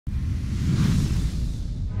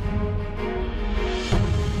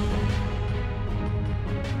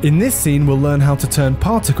In this scene, we'll learn how to turn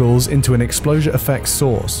particles into an ExplosiaFX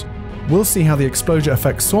source. We'll see how the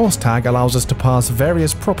ExplosiaFX source tag allows us to pass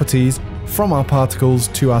various properties from our particles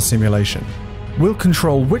to our simulation. We'll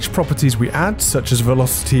control which properties we add, such as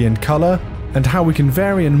velocity and color, and how we can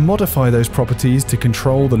vary and modify those properties to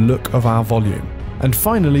control the look of our volume. And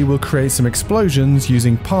finally, we'll create some explosions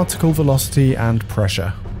using particle velocity and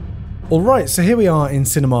pressure. Alright, so here we are in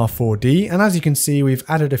Cinema 4D, and as you can see, we've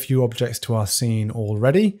added a few objects to our scene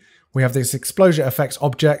already. We have this ExplosiaFX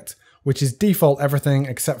object, which is default everything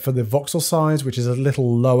except for the voxel size, which is a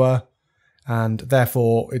little lower, and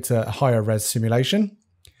therefore it's a higher res simulation.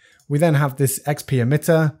 We then have this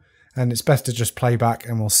xpEmitter, and it's best to just play back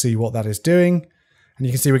and we'll see what that is doing. And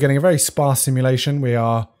you can see we're getting a very sparse simulation. We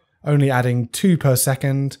are only adding 2 per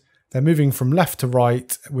second. They're moving from left to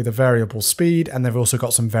right with a variable speed, and they've also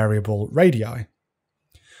got some variable radii.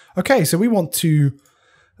 Okay, so we want to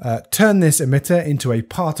turn this emitter into a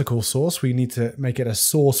particle source. We need to make it a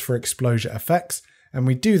source for ExplosiaFX, and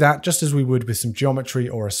we do that just as we would with some geometry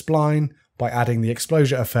or a spline by adding the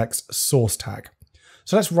ExplosiaFX source tag.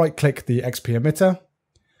 So let's right-click the xpEmitter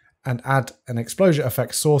and add an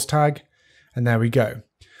ExplosiaFX source tag, and there we go.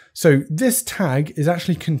 So this tag is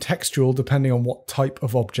actually contextual depending on what type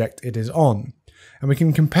of object it is on. And we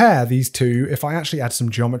can compare these two if I actually add some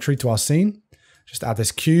geometry to our scene. Just add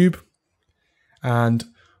this cube. And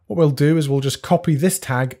what we'll do is we'll just copy this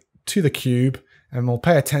tag to the cube, and we'll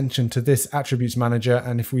pay attention to this attributes manager.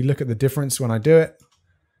 And if we look at the difference when I do it,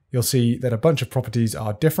 you'll see that a bunch of properties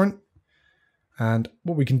are different. And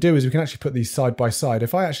what we can do is we can actually put these side by side.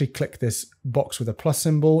 If I actually click this box with a plus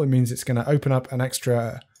symbol, it means it's going to open up an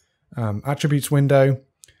extra attributes window,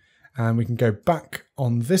 and we can go back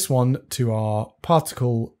on this one to our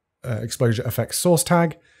particle ExplosiaFX source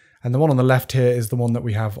tag, and the one on the left here is the one that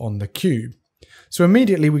we have on the cube. So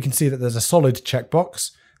immediately we can see that there's a solid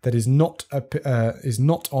checkbox that is not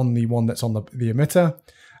on the one that's on the emitter,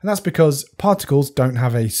 and that's because particles don't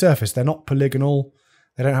have a surface. They're not polygonal,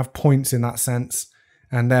 they don't have points in that sense,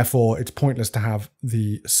 and therefore it's pointless to have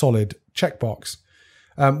the solid checkbox.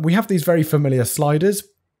 We have these very familiar sliders.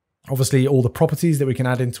 Obviously, all the properties that we can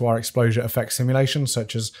add into our ExplosiaFX simulation,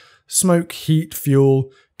 such as smoke, heat,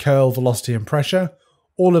 fuel, curl, velocity, and pressure,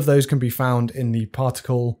 all of those can be found in the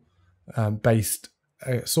particle-based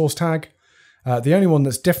source tag. The only one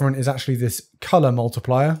that's different is actually this color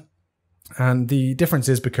multiplier. And the difference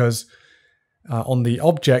is because on the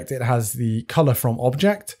object, it has the color from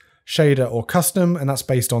object, shader, or custom, and that's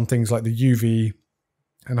based on things like the UV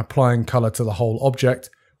and applying color to the whole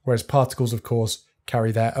object, whereas particles, of course,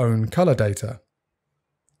 carry their own color data.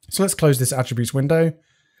 So let's close this attributes window,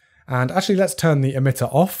 and actually let's turn the emitter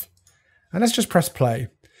off, and let's just press play.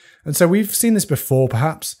 And so we've seen this before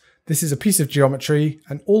perhaps. This is a piece of geometry,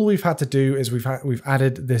 and all we've had to do is we've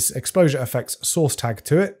added this ExplosiaFX source tag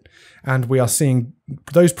to it, and we are seeing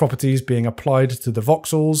those properties being applied to the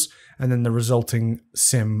voxels and then the resulting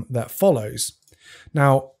sim that follows.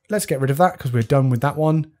 Now let's get rid of that because we're done with that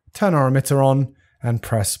one. Turn our emitter on and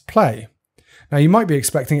press play. Now you might be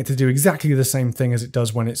expecting it to do exactly the same thing as it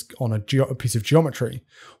does when it's on a piece of geometry.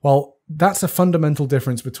 Well, that's a fundamental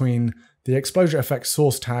difference between the ExplosiaFX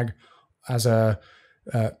source tag as a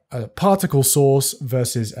particle source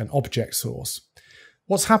versus an object source.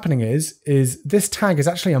 What's happening is this tag is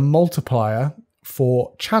actually a multiplier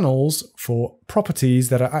for channels for properties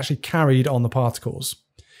that are actually carried on the particles.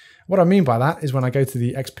 What I mean by that is when I go to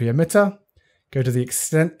the xpEmitter, go to the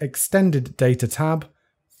extended data tab,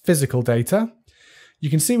 physical data, you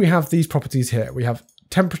can see we have these properties here. We have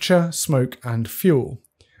temperature, smoke, and fuel,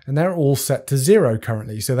 and they're all set to 0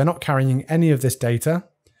 currently, so they're not carrying any of this data.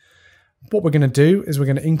 What we're going to do is we're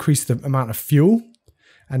going to increase the amount of fuel,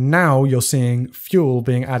 and now you're seeing fuel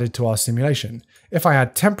being added to our simulation. If I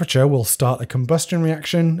add temperature, we'll start a combustion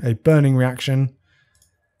reaction, a burning reaction.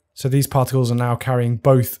 So these particles are now carrying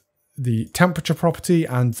both the temperature property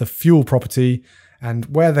and the fuel property,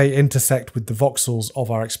 and where they intersect with the voxels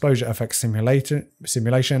of our ExplosiaFX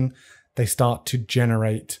simulation, they start to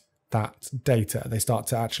generate that data. They start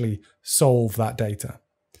to actually solve that data.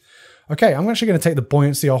 Okay, I'm actually going to take the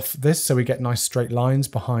buoyancy off this so we get nice straight lines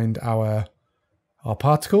behind our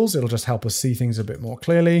particles. It'll just help us see things a bit more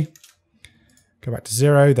clearly. Go back to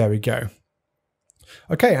 0, there we go.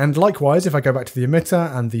 Okay, and likewise, if I go back to the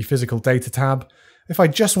emitter and the physical data tab, if I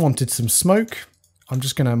just wanted some smoke, I'm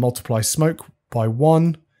just going to multiply smoke by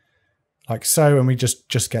 1, like so, and we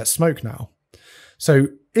just get smoke now. So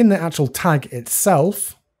in the actual tag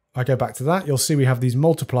itself, I go back to that, you'll see we have these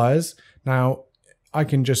multipliers. Now I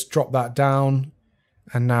can just drop that down,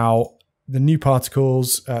 and now the new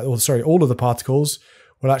particles, all of the particles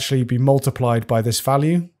will actually be multiplied by this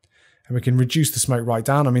value. And we can reduce the smoke right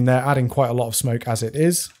down. I mean, they're adding quite a lot of smoke as it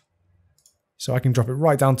is. So I can drop it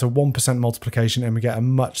right down to 1% multiplication and we get a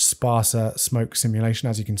much sparser smoke simulation,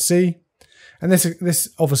 as you can see. And this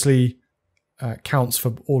obviously counts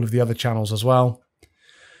for all of the other channels as well.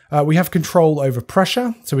 We have control over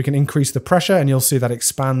pressure, so we can increase the pressure and you'll see that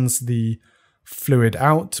expands the fluid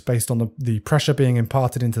out based on the pressure being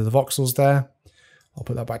imparted into the voxels there. I'll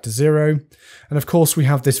put that back to 0. And of course we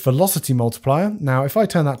have this velocity multiplier. Now if I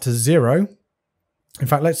turn that to 0, in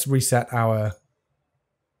fact let's reset our,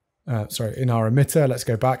 in our emitter, let's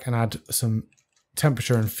go back and add some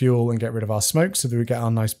temperature and fuel and get rid of our smoke so that we get our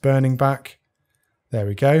nice burning back. There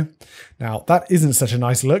we go. Now that isn't such a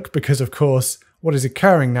nice look because of course what is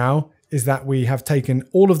occurring now is that we have taken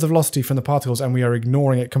all of the velocity from the particles and we are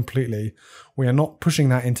ignoring it completely. We are not pushing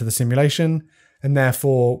that into the simulation, and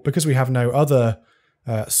therefore, because we have no other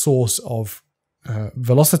source of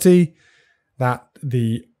velocity, that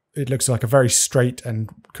it looks like a very straight and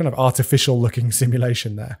kind of artificial looking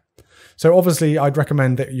simulation there. So obviously I'd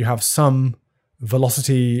recommend that you have some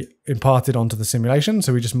velocity imparted onto the simulation.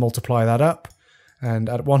 So we just multiply that up, and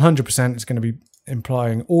at 100% it's going to be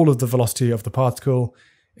implying all of the velocity of the particle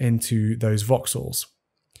into those voxels.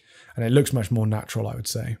 And it looks much more natural, I would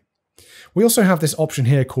say. We also have this option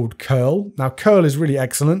here called curl. Now curl is really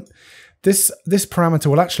excellent. This parameter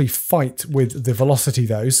will actually fight with the velocity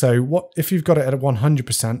though. So what if you've got it at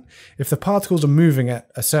 100%, if the particles are moving at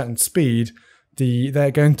a certain speed,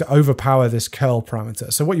 they're going to overpower this curl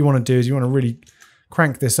parameter. So what you want to do is you want to really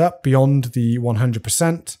crank this up beyond the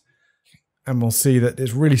 100%. And we'll see that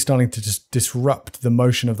it's really starting to just disrupt the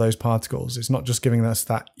motion of those particles. It's not just giving us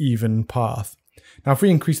that even path. Now, if we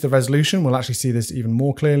increase the resolution, we'll actually see this even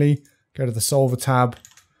more clearly. Go to the solver tab,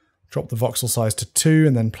 drop the voxel size to 2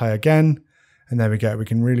 and then play again. And there we go. We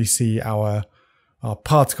can really see our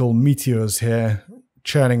particle meteors here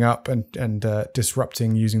churning up and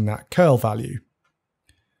disrupting using that curl value.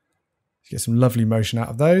 Get some lovely motion out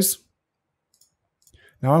of those.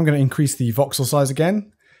 Now I'm going to increase the voxel size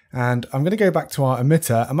again. And I'm going to go back to our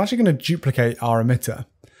emitter. I'm actually going to duplicate our emitter.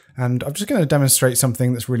 And I'm just going to demonstrate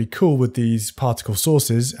something that's really cool with these particle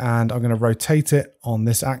sources. And I'm going to rotate it on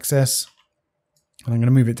this axis. And I'm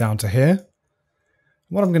going to move it down to here.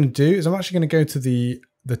 What I'm going to do is I'm actually going to go to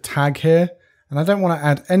the tag here. And I don't want to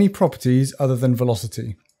add any properties other than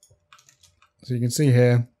velocity. So you can see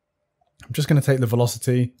here, I'm just going to take the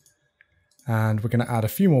velocity. And we're going to add a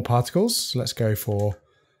few more particles. So let's go for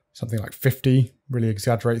something like 50, really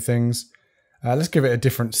exaggerate things. Let's give it a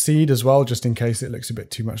different seed as well, just in case it looks a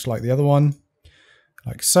bit too much like the other one,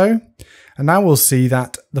 like so. And now we'll see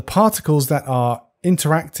that the particles that are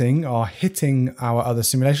interacting are hitting our other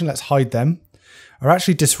simulation. Let's hide them. Are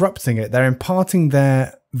actually disrupting it. They're imparting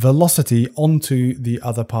their velocity onto the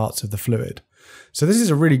other parts of the fluid. So this is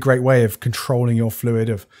a really great way of controlling your fluid,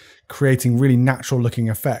 of creating really natural looking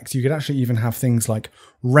effects. You could actually even have things like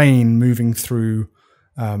rain moving through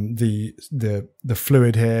the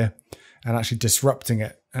fluid here and actually disrupting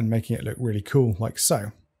it and making it look really cool, like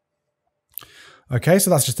so. Okay,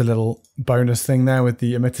 so that's just a little bonus thing there with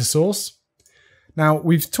the emitter source. Now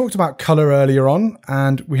we've talked about color earlier on,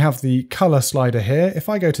 and we have the color slider here. If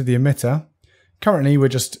I go to the emitter, currently we're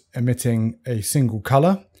just emitting a single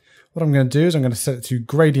color. What I'm going to do is I'm going to set it to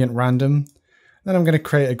gradient random. Then I'm going to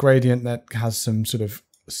create a gradient that has some sort of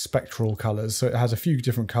spectral colors. So it has a few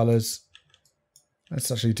different colors.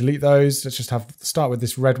 Let's actually delete those. Let's just start with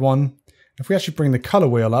this red one. If we actually bring the color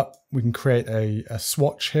wheel up, we can create a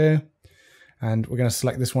swatch here. And we're going to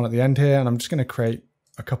select this one at the end here. And I'm just going to create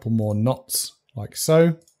a couple more knots like so.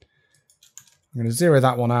 I'm going to zero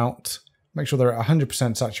that one out. Make sure they're at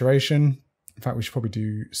 100% saturation. In fact, we should probably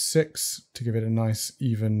do 6 to give it a nice,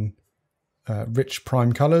 even, rich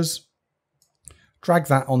prime colors. Drag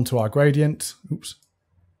that onto our gradient. Oops.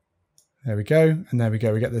 There we go. And there we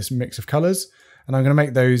go. We get this mix of colors. And I'm going to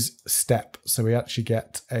make those step so we actually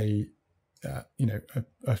get a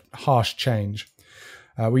harsh change.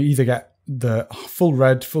 We either get the full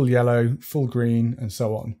red, full yellow, full green, and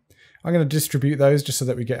so on. I'm going to distribute those just so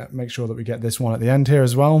that make sure that we get this one at the end here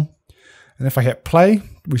as well. And if I hit play,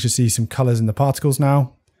 we should see some colors in the particles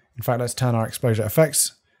now. In fact, let's turn our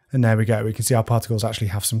ExplosiaFX, and there we go. We can see our particles actually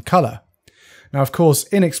have some color. Now, of course,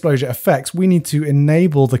 in ExplosiaFX, we need to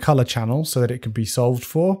enable the color channel so that it can be solved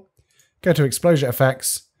for. Go to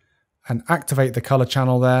ExplosiaFX and activate the color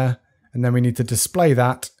channel there. And then we need to display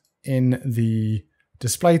that in the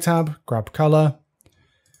display tab, grab color,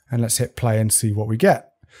 and let's hit play and see what we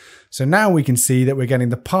get. So now we can see that we're getting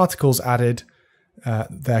the particles added.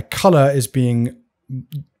 Their color is being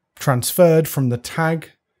transferred from the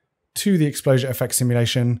tag to the ExplosiaFX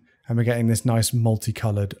simulation, and we're getting this nice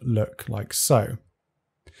multicolored look like so.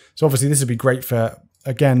 So obviously this would be great for,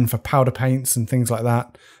 again, for powder paints and things like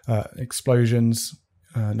that, explosions,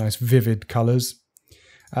 nice vivid colors.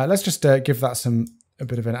 Let's just give that a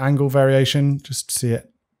bit of an angle variation, just to see it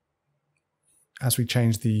as we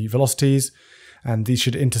change the velocities, and these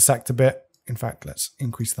should intersect a bit. In fact, let's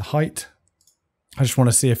increase the height. I just want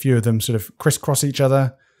to see a few of them sort of crisscross each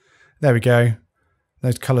other. There we go.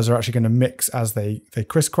 Those colors are actually going to mix as they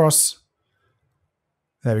crisscross.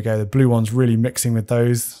 There we go. The blue one's really mixing with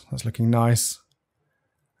those. That's looking nice.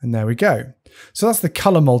 And there we go. So that's the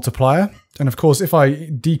color multiplier. And of course, if I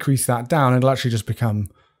decrease that down, it'll actually just become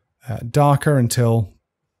darker until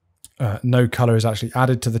no color is actually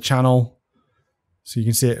added to the channel. So you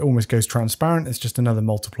can see it almost goes transparent. It's just another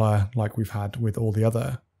multiplier like we've had with all the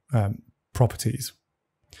other properties.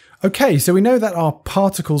 Okay, so we know that our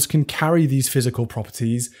particles can carry these physical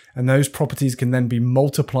properties, and those properties can then be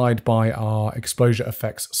multiplied by our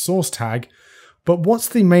ExplosiaFX source tag. But what's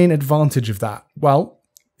the main advantage of that? Well,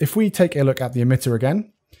 if we take a look at the emitter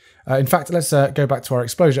again, in fact, let's go back to our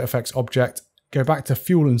ExplosiaFX object, go back to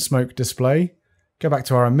fuel and smoke display, go back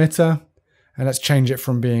to our emitter, and let's change it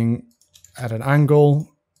from being at an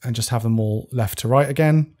angle and just have them all left to right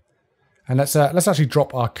again. And let's actually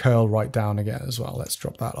drop our curl right down again as well. Let's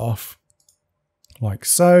drop that off like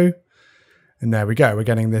so. And there we go. We're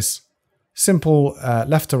getting this simple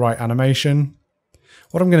left to right animation.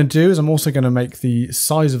 What I'm going to do is I'm also going to make the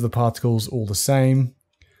size of the particles all the same.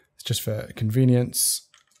 It's just for convenience.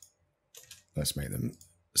 Let's make them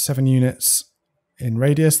 7 units in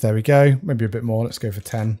radius. There we go. Maybe a bit more. Let's go for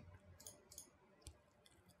 10.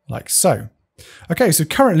 Like so. Okay, so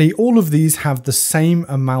currently all of these have the same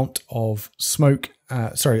amount of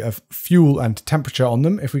of fuel and temperature on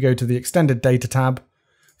them. If we go to the extended data tab,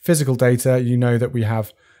 physical data, you know that we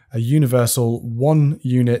have a universal 1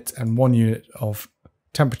 unit and 1 unit of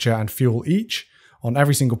temperature and fuel each on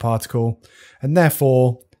every single particle, and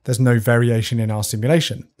therefore there's no variation in our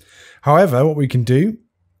simulation. However, what we can do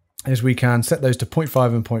is we can set those to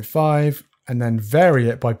 0.5 and 0.5, and then vary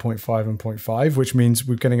it by 0.5 and 0.5, which means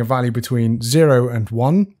we're getting a value between 0 and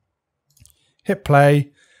 1. Hit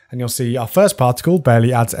play, and you'll see our first particle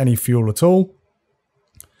barely adds any fuel at all.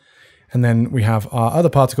 And then we have our other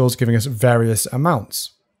particles giving us various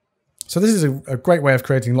amounts. So this is a great way of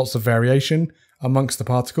creating lots of variation amongst the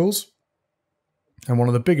particles. And one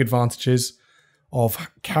of the big advantages of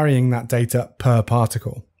carrying that data per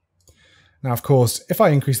particle. Now, of course, if I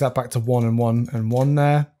increase that back to 1 and 1 and 1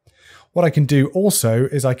 there, what I can do also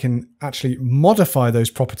is I can actually modify those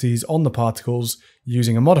properties on the particles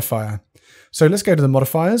using a modifier. So let's go to the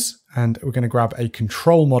modifiers, and we're going to grab a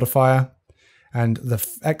control modifier and the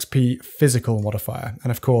xpPhysical modifier.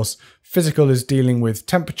 And of course, physical is dealing with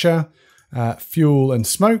temperature, fuel and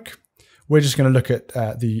smoke. We're just going to look at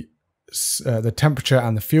the temperature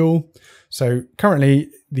and the fuel. So currently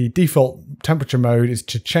the default temperature mode is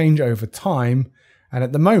to change over time. And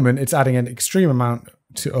at the moment it's adding an extreme amount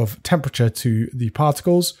of temperature to the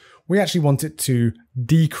particles. We actually want it to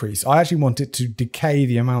decrease. I actually want it to decay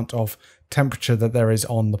the amount of temperature that there is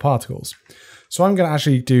on the particles. So I'm going to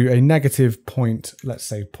actually do a negative point, let's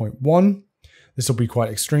say 0.1. This will be quite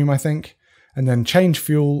extreme, I think. And then change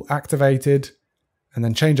fuel activated, and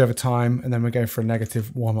then change over time. And then we're going for a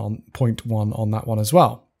negative 1 on 0.1 on that one as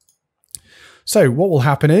well. So what will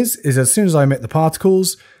happen is as soon as I emit the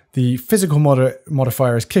particles, the physical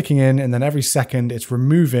modifier is kicking in, and then every second it's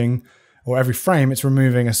removing, or every frame it's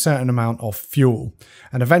removing a certain amount of fuel.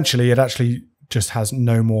 And eventually it actually just has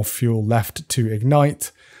no more fuel left to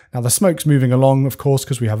ignite. Now the smoke's moving along, of course,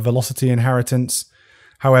 because we have velocity inheritance.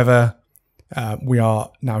 However, we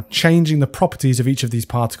are now changing the properties of each of these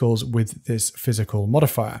particles with this physical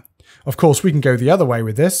modifier. Of course, we can go the other way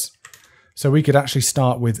with this. So we could actually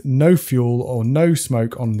start with no fuel or no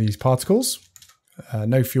smoke on these particles.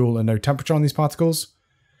 No fuel and no temperature on these particles,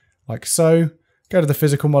 like so. Go to the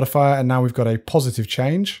physical modifier, and now we've got a positive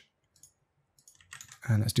change.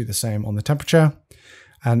 And let's do the same on the temperature.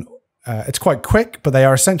 And it's quite quick, but they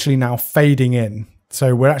are essentially now fading in.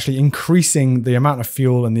 So we're actually increasing the amount of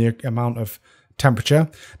fuel and the amount of temperature.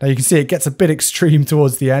 Now you can see it gets a bit extreme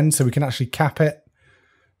towards the end, so we can actually cap it.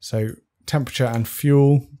 So temperature and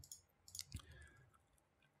fuel.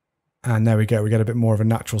 And there we go, we get a bit more of a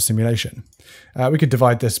natural simulation. We could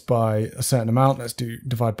divide this by a certain amount. Let's do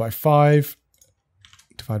divide by 5,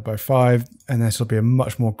 and this will be a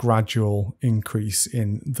much more gradual increase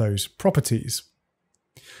in those properties.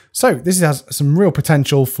 So this has some real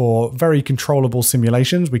potential for very controllable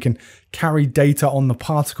simulations. We can carry data on the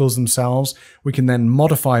particles themselves. We can then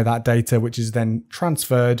modify that data, which is then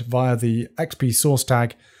transferred via the XP source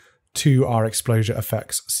tag to our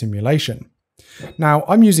XplosiaFX simulation. Now,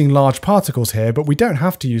 I'm using large particles here, but we don't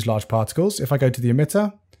have to use large particles. If I go to the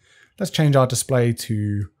emitter, let's change our display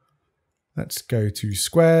to, let's go to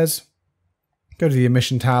squares, go to the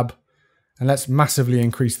emission tab, and let's massively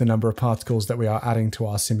increase the number of particles that we are adding to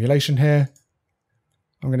our simulation here.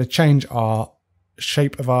 I'm going to change our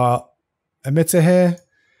shape of our emitter here,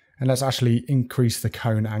 and let's actually increase the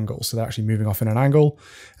cone angle. So they're actually moving off in an angle.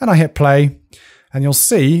 And I hit play, and you'll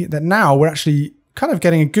see that now we're actually kind of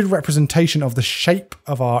getting a good representation of the shape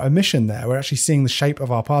of our emission there. We're actually seeing the shape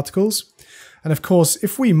of our particles. And of course,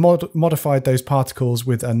 if we modified those particles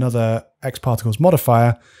with another xParticles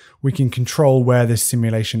modifier, we can control where this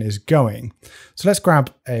simulation is going. So let's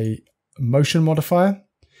grab a motion modifier.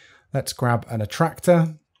 Let's grab an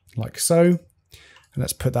attractor like so. And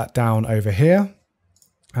let's put that down over here.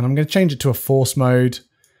 And I'm going to change it to a force mode.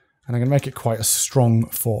 And I'm going to make it quite a strong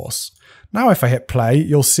force. Now, if I hit play,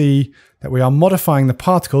 you'll see that we are modifying the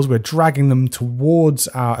particles. We're dragging them towards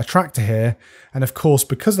our attractor here. And of course,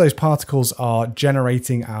 because those particles are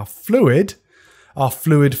generating our fluid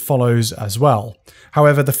follows as well.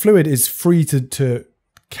 However, the fluid is free to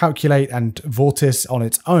calculate and vortice on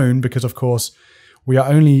its own because, of course, we are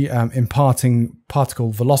only imparting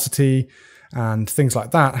particle velocity and things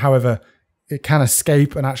like that. However, it can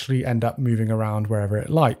escape and actually end up moving around wherever it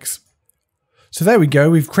likes. So there we go.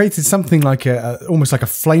 We've created something like almost like a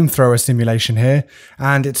flamethrower simulation here,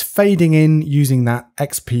 and it's fading in using that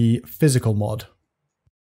XP physical mod.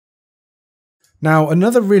 Now,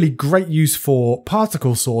 another really great use for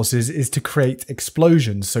particle sources is to create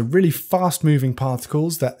explosions. So really fast moving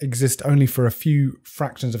particles that exist only for a few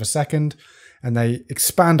fractions of a second, and they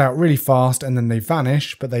expand out really fast and then they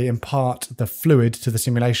vanish, but they impart the fluid to the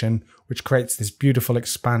simulation, which creates this beautiful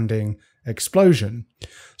expanding explosion.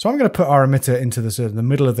 So I'm going to put our emitter into the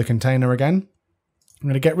middle of the container again. I'm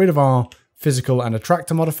going to get rid of our physical and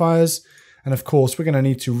attractor modifiers. And of course, we're going to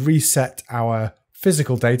need to reset our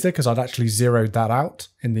physical data because I'd actually zeroed that out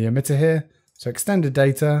in the emitter here. So extended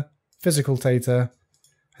data, physical data,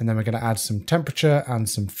 and then we're going to add some temperature and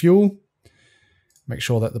some fuel. Make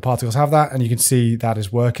sure that the particles have that, and you can see that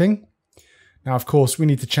is working. Now, of course, we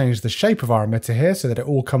need to change the shape of our emitter here so that it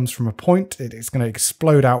all comes from a point. It's going to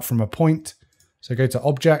explode out from a point. So go to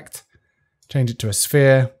Object, change it to a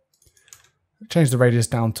sphere, change the radius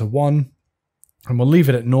down to 1, and we'll leave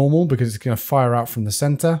it at normal because it's going to fire out from the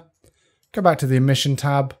center. Go back to the Emission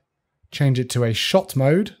tab, change it to a shot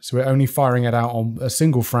mode, so we're only firing it out on a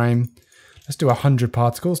single frame. Let's do 100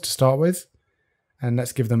 particles to start with, and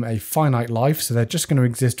let's give them a finite life, so they're just going to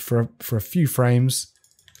exist for a few frames.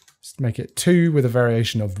 Let's make it 2 with a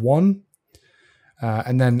variation of 1,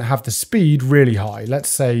 and then have the speed really high. Let's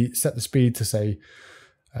say set the speed to say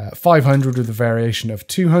 500 with a variation of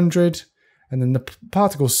 200, and then the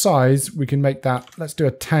particle size, we can make that, let's do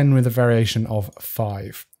a 10 with a variation of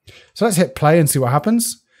 5. So let's hit play and see what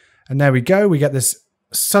happens. And there we go, we get this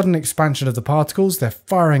sudden expansion of the particles, they're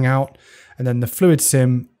firing out, and then the fluid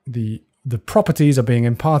sim, the properties are being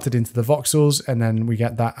imparted into the voxels, and then we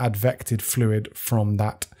get that advected fluid from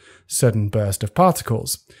that sudden burst of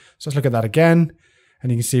particles. So let's look at that again,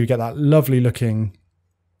 and you can see we get that lovely looking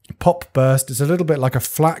pop burst. It's a little bit like a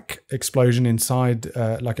flak explosion inside,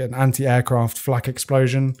 like an anti-aircraft flak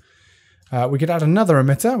explosion. We could add another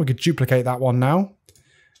emitter. We could duplicate that one now.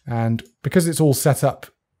 And because it's all set up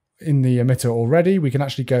in the emitter already, we can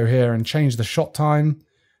actually go here and change the shot time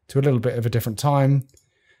to a little bit of a different time.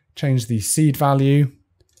 Change the seed value, and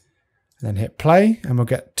then hit play, and we'll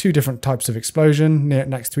get 2 different types of explosion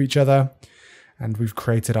next to each other. And we've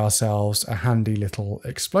created ourselves a handy little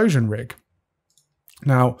explosion rig.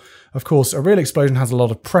 Now, of course, a real explosion has a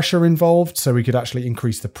lot of pressure involved, so we could actually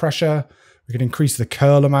increase the pressure. We could increase the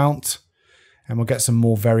curl amount, and we'll get some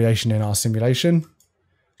more variation in our simulation.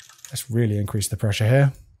 Let's really increase the pressure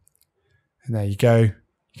here. And there you go.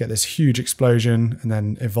 You get this huge explosion and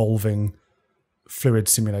then evolving fluid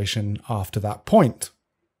simulation after that point.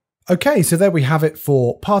 Okay, so there we have it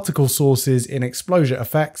for particle sources in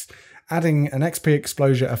XplosiaFX. Adding an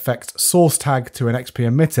xpExplosiaFX source tag to an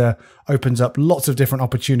xpEmitter opens up lots of different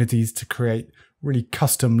opportunities to create really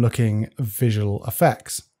custom looking visual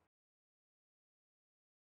effects.